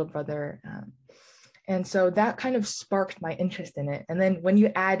my little brother. And so that kind of sparked my interest in it. And then when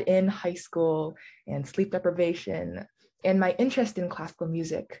you add in high school and sleep deprivation and my interest in classical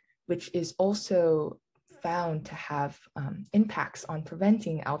music, which is also found to have impacts on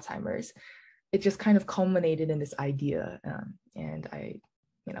preventing Alzheimer's, it just kind of culminated in this idea. And I,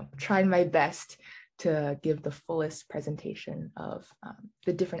 tried my best to give the fullest presentation of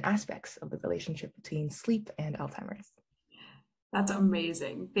the different aspects of the relationship between sleep and Alzheimer's. That's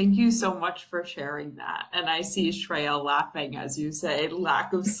amazing. Thank you so much for sharing that. And I see Shreya laughing as you say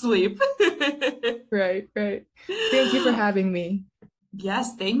lack of sleep. Right. Thank you for having me.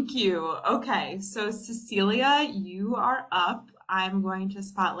 Yes, thank you. Okay, so Cecilia, you are up. I'm going to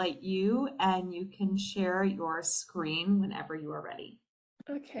spotlight you and you can share your screen whenever you are ready.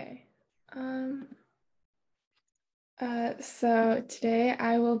 Okay. So today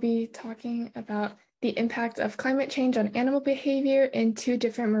I will be talking about the impact of climate change on animal behavior in two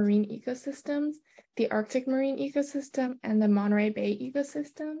different marine ecosystems, the Arctic marine ecosystem and the Monterey Bay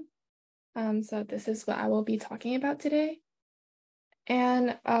ecosystem. So this is what I will be talking about today.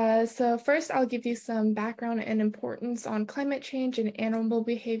 And so first I'll give you some background and importance on climate change and animal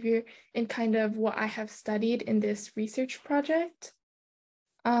behavior and kind of what I have studied in this research project.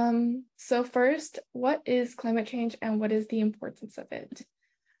 So first, what is climate change and what is the importance of it?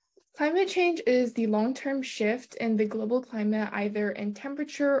 Climate change is the long-term shift in the global climate, either in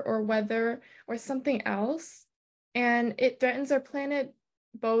temperature or weather or something else, and it threatens our planet.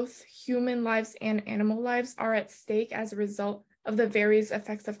 Both human lives and animal lives are at stake as a result of the various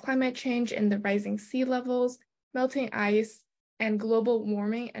effects of climate change in the rising sea levels, melting ice, and global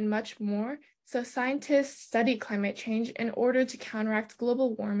warming, and much more. So scientists study climate change in order to counteract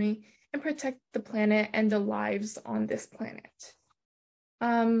global warming and protect the planet and the lives on this planet.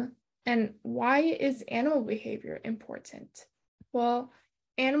 And why is animal behavior important? Well,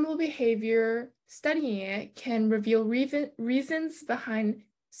 animal behavior, studying it can reveal reasons behind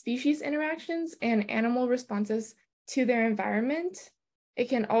species interactions and animal responses to their environment. It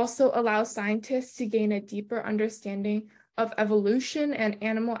can also allow scientists to gain a deeper understanding of evolution and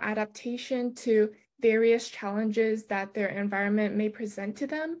animal adaptation to various challenges that their environment may present to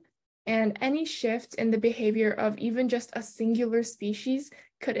them. And any shift in the behavior of even just a singular species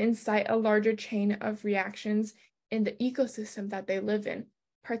could incite a larger chain of reactions in the ecosystem that they live in,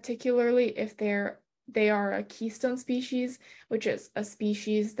 particularly if they are a keystone species, which is a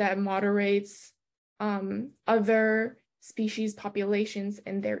species that moderates other species populations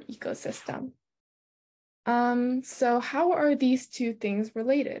in their ecosystem. So how are these two things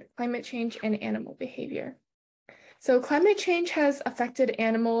related, climate change and animal behavior? So climate change has affected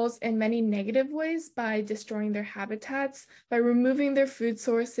animals in many negative ways by destroying their habitats, by removing their food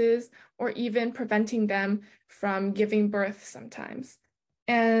sources, or even preventing them from giving birth sometimes.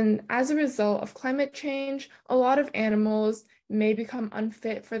 And as a result of climate change, a lot of animals may become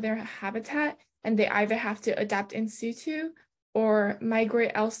unfit for their habitat, and they either have to adapt in situ or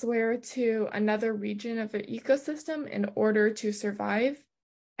migrate elsewhere to another region of the ecosystem in order to survive.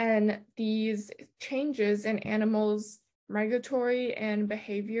 And these changes in animals' migratory and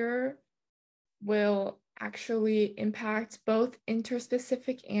behavior will actually impact both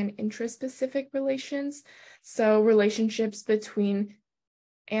interspecific and intraspecific relations. So relationships between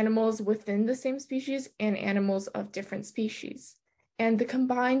animals within the same species and animals of different species. And the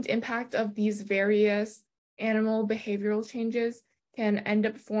combined impact of these various animal behavioral changes can end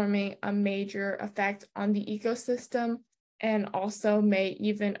up forming a major effect on the ecosystem and also may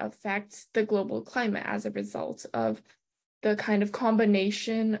even affect the global climate as a result of the kind of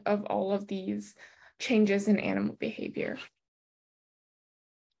combination of all of these changes in animal behavior.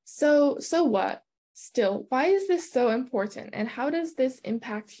 So what? Still, why is this so important and how does this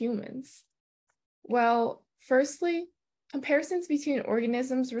impact humans? Well, firstly, comparisons between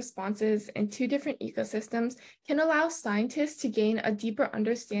organisms' responses in two different ecosystems can allow scientists to gain a deeper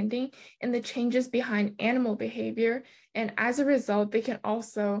understanding in the changes behind animal behavior, and as a result, they can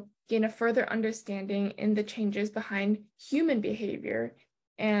also gain a further understanding in the changes behind human behavior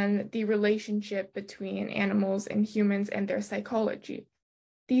and the relationship between animals and humans and their psychology.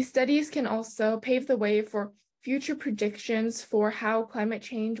 These studies can also pave the way for future predictions for how climate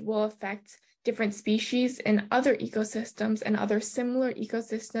change will affect different species in other ecosystems and other similar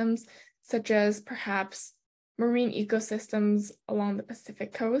ecosystems, such as perhaps marine ecosystems along the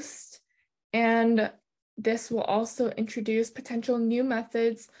Pacific coast. And this will also introduce potential new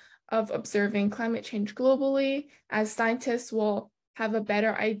methods of observing climate change globally, as scientists will have a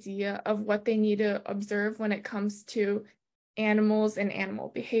better idea of what they need to observe when it comes to animals and animal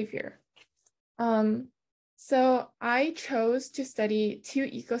behavior. So I chose to study 2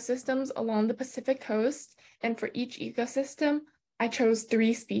 ecosystems along the Pacific coast, and for each ecosystem, I chose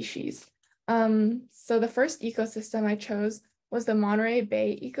 3 species. So the first ecosystem I chose was the Monterey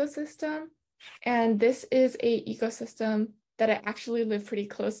Bay ecosystem, and this is an ecosystem that I actually live pretty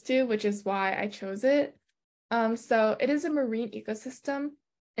close to, which is why I chose it. So it is a marine ecosystem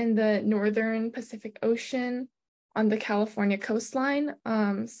in the northern Pacific Ocean on the California coastline.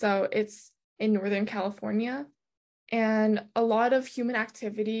 So it's in Northern California, and a lot of human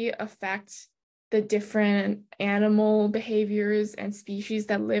activity affects the different animal behaviors and species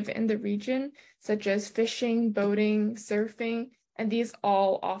that live in the region, such as fishing, boating, surfing, and these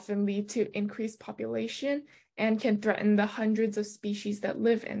all often lead to increased population and can threaten the hundreds of species that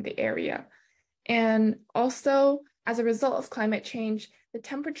live in the area. And also, as a result of climate change, the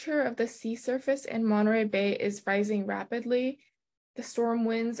temperature of the sea surface in Monterey Bay is rising rapidly. The storm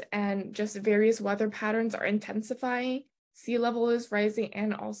winds and just various weather patterns are intensifying. Sea level is rising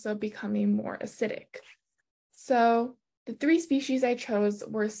and also becoming more acidic. So the 3 species I chose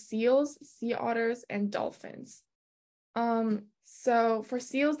were seals, sea otters, and dolphins. So for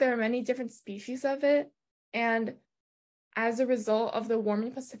seals, there are many different species of it. And as a result of the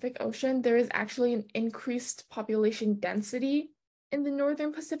warming Pacific Ocean, there is actually an increased population density in the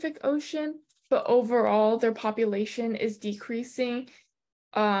northern Pacific Ocean, but overall their population is decreasing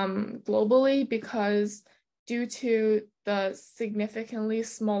globally because due to the significantly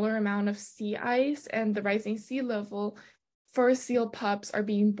smaller amount of sea ice and the rising sea level, fur seal pups are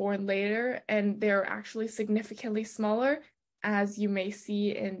being born later, and they're actually significantly smaller, as you may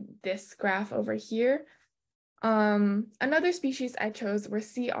see in this graph over here. Another species I chose were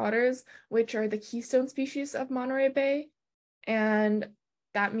sea otters, which are the keystone species of Monterey Bay, and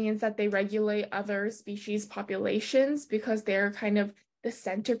that means that they regulate other species populations because they're kind of the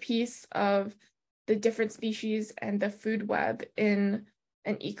centerpiece of the different species and the food web in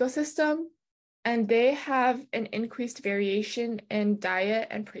an ecosystem. And they have an increased variation in diet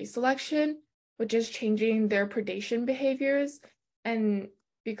and prey selection, which is changing their predation behaviors. And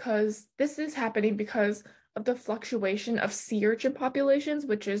because this is happening because of the fluctuation of sea urchin populations,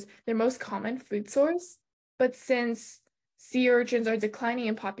 which is their most common food source. But since sea urchins are declining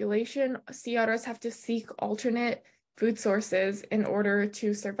in population, sea otters have to seek alternate food sources in order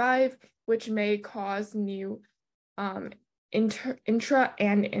to survive, which may cause new intra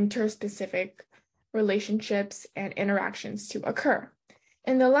and interspecific relationships and interactions to occur.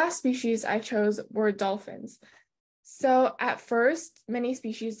 And the last species I chose were dolphins. So at first, many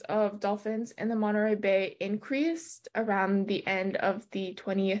species of dolphins in the Monterey Bay increased around the end of the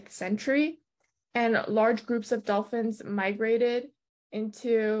 20th century, and large groups of dolphins migrated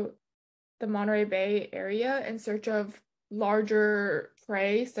into the Monterey Bay area in search of larger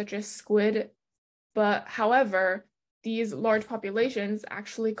prey, such as squid. But however, these large populations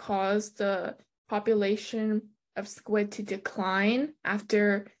actually caused the population of squid to decline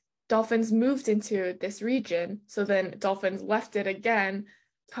after dolphins moved into this region. So then dolphins left it again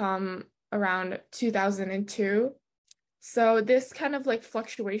come around 2002. So this kind of like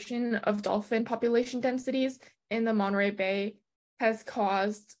fluctuation of dolphin population densities in the Monterey Bay has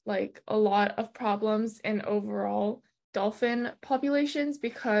caused like a lot of problems in overall dolphin populations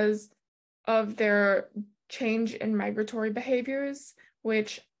because of their change in migratory behaviors,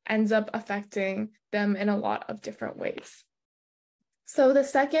 which ends up affecting them in a lot of different ways. So the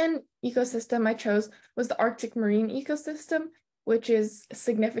second ecosystem I chose was the Arctic marine ecosystem, which is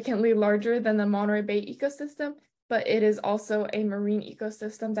significantly larger than the Monterey Bay ecosystem, but it is also a marine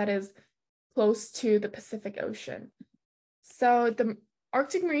ecosystem that is close to the Pacific Ocean. So the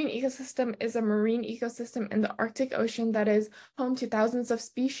Arctic marine ecosystem is a marine ecosystem in the Arctic Ocean that is home to thousands of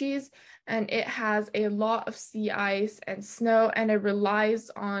species, and it has a lot of sea ice and snow, and it relies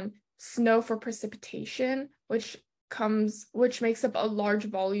on snow for precipitation, which makes up a large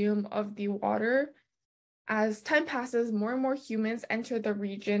volume of the water. As time passes, more and more humans enter the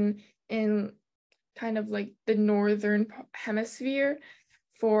region in kind of like the northern hemisphere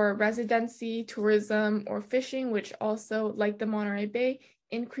for residency, tourism, or fishing, which also, like the Monterey Bay,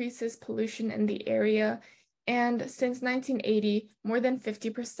 increases pollution in the area. And since 1980, more than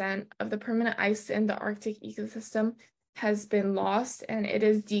 50% of the permanent ice in the Arctic ecosystem has been lost, and it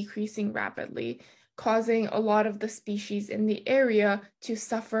is decreasing rapidly, causing a lot of the species in the area to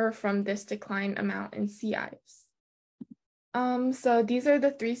suffer from this decline amount in sea ice. So these are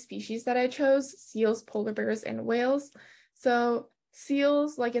the 3 species that I chose: seals, polar bears, and whales. So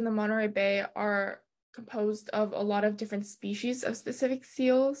seals, like in the Monterey Bay, are composed of a lot of different species of specific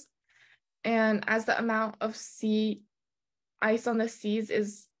seals. And as the amount of sea ice on the seas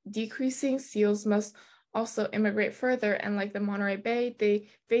is decreasing, seals must also immigrate further. And like the Monterey Bay, they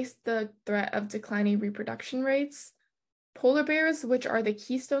face the threat of declining reproduction rates. Polar bears, which are the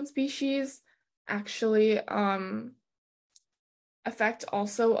keystone species, actually affect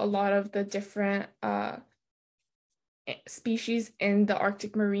also a lot of the different species in the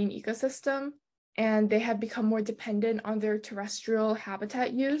Arctic marine ecosystem, and they have become more dependent on their terrestrial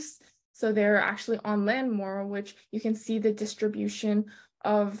habitat use. So they're actually on land more, which you can see the distribution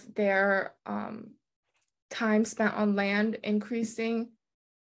of their time spent on land increasing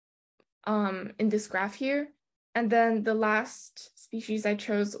in this graph here. And then the last species I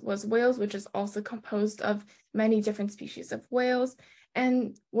chose was whales, which is also composed of many different species of whales.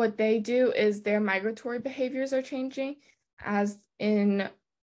 And what they do is their migratory behaviors are changing, as in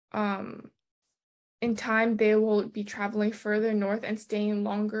time, they will be traveling further north and staying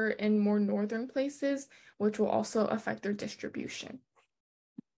longer in more northern places, which will also affect their distribution.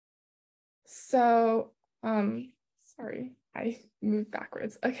 So, sorry, I moved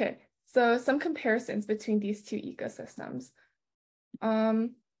backwards. Okay, so some comparisons between these two ecosystems.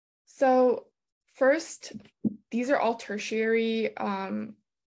 So first, these are all tertiary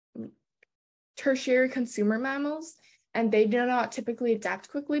consumer mammals, and they do not typically adapt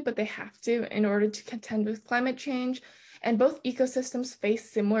quickly, but they have to in order to contend with climate change. And both ecosystems face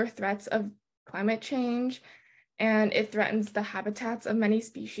similar threats of climate change, and it threatens the habitats of many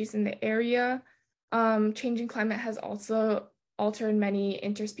species in the area. Changing climate has also altered many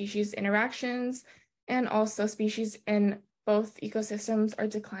interspecies interactions, and also species in both ecosystems are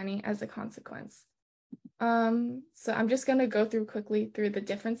declining as a consequence. So I'm just going to go quickly through the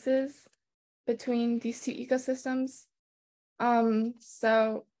differences between these two ecosystems.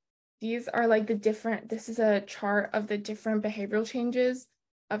 So these are like this is a chart of the different behavioral changes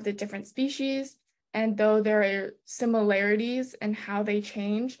of the different species. And though there are similarities in how they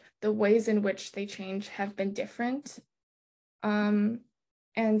change, the ways in which they change have been different. And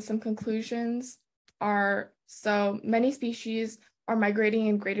some conclusions are, so many species are migrating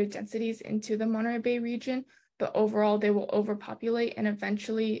in greater densities into the Monterey Bay region, but overall they will overpopulate and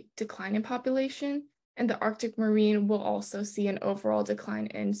eventually decline in population. And the Arctic marine will also see an overall decline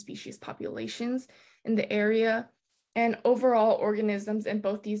in species populations in the area. And overall, organisms in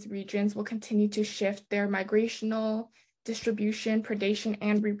both these regions will continue to shift their migrational, distribution, predation,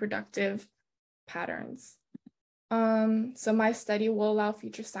 and reproductive patterns. So my study will allow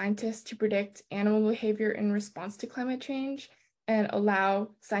future scientists to predict animal behavior in response to climate change and allow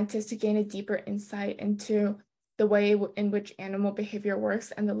scientists to gain a deeper insight into the way in which animal behavior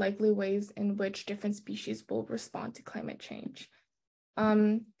works and the likely ways in which different species will respond to climate change.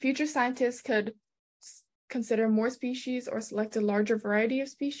 Future scientists could consider more species or select a larger variety of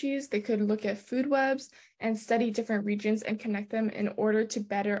species. They could look at food webs and study different regions and connect them in order to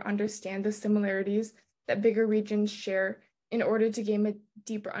better understand the similarities that bigger regions share in order to gain a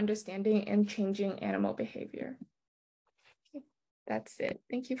deeper understanding in changing animal behavior. Okay, that's it.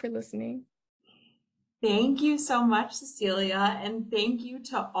 Thank you for listening. Thank you so much, Cecilia, and thank you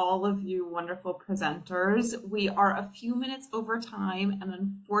to all of you wonderful presenters. We are a few minutes over time, and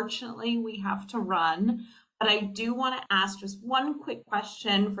unfortunately, we have to run. But I do want to ask just one quick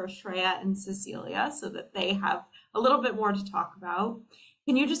question for Shreya and Cecilia so that they have a little bit more to talk about.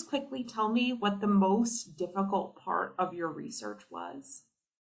 Can you just quickly tell me what the most difficult part of your research was?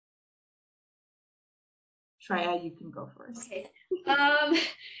 Shreya, you can go first. Okay.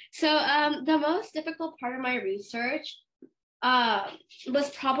 The most difficult part of my research was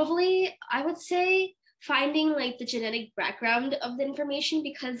probably, I would say, finding like the genetic background of the information,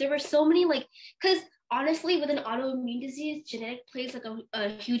 because there were so many because honestly, with an autoimmune disease, genetic plays like a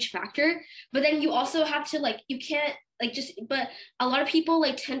huge factor. But then you also have to you can't but a lot of people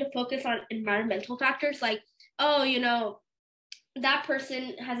tend to focus on environmental factors, like, oh, that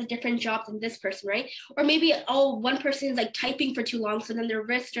person has a different job than this person, right? Or maybe, oh, one person is typing for too long, so then their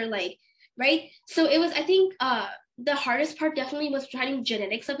wrists are right? So it was, I think, the hardest part definitely was finding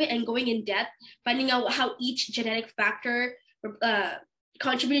genetics of it and going in depth, finding out how each genetic factor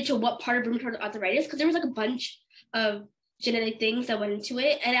contributed to what part of rheumatoid arthritis, because there was a bunch of genetic things that went into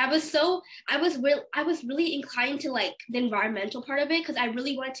it. And I was really inclined to the environmental part of it, because I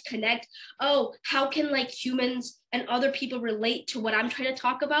really wanted to connect, oh, how can humans and other people relate to what I'm trying to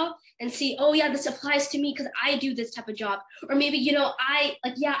talk about, and see, oh yeah, this applies to me because I do this type of job. Or maybe,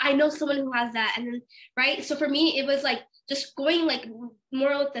 I know someone who has that. And then, right? So for me, it was just going like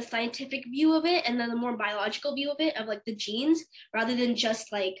more with the scientific view of it and then the more biological view of it of like the genes rather than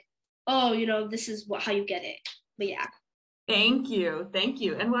just like, oh, you know, this is how you get it. But yeah. Thank you. Thank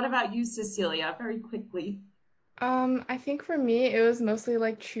you. And what about you, Cecilia? Very quickly. I think for me, it was mostly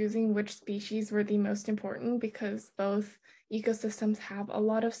like choosing which species were the most important because both ecosystems have a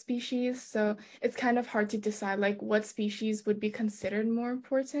lot of species. So it's kind of hard to decide like what species would be considered more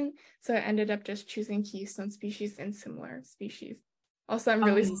important. So I ended up just choosing keystone species and similar species. Also, I'm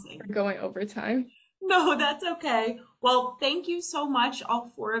really sorry Amazing. for going over time. No, that's okay. Well, thank you so much,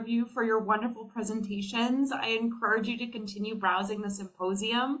 all four of you, for your wonderful presentations. I encourage you to continue browsing the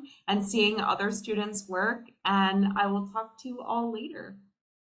symposium and seeing other students' work, and I will talk to you all later.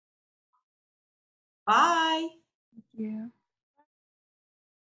 Bye. Thank you.